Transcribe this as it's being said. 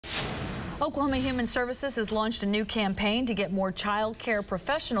Oklahoma Human Services has launched a new campaign to get more child care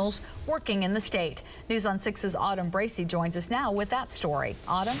professionals working in the state. News on 6's Autumn Bracey joins us now with that story.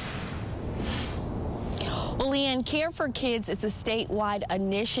 Autumn? Well, Leanne, Care for Kids is a statewide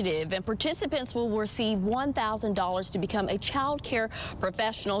initiative, and participants will receive $1,000 to become a child care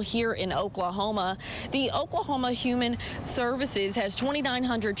professional here in Oklahoma. The Oklahoma Human Services has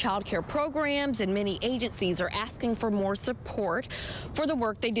 2,900 child care programs, and many agencies are asking for more support for the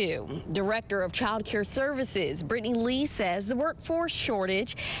work they do. Director of Child Care Services, Brittany Lee, says the workforce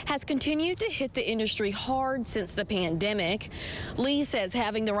shortage has continued to hit the industry hard since the pandemic. Lee says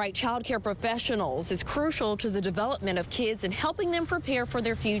having the right child care professionals is crucial to the development of kids and helping them prepare for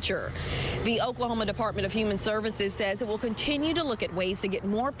their future. The Oklahoma Department of Human Services says it will continue to look at ways to get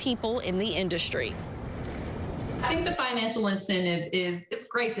more people in the industry. I think the financial incentive it's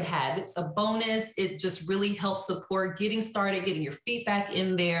great to have. It's a bonus. It just really helps support getting started, getting your feet back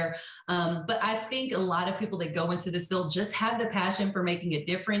in there. But I think a lot of people that go into this field just have the passion for making a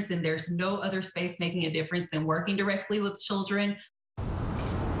difference, and there's no other space making a difference than working directly with children.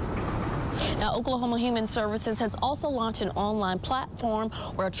 Now, Oklahoma Human Services has also launched an online platform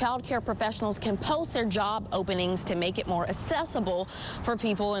where child care professionals can post their job openings to make it more accessible for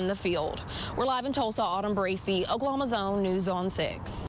people in the field. We're live in Tulsa. Autumn Bracey, Oklahoma's Own News on 6.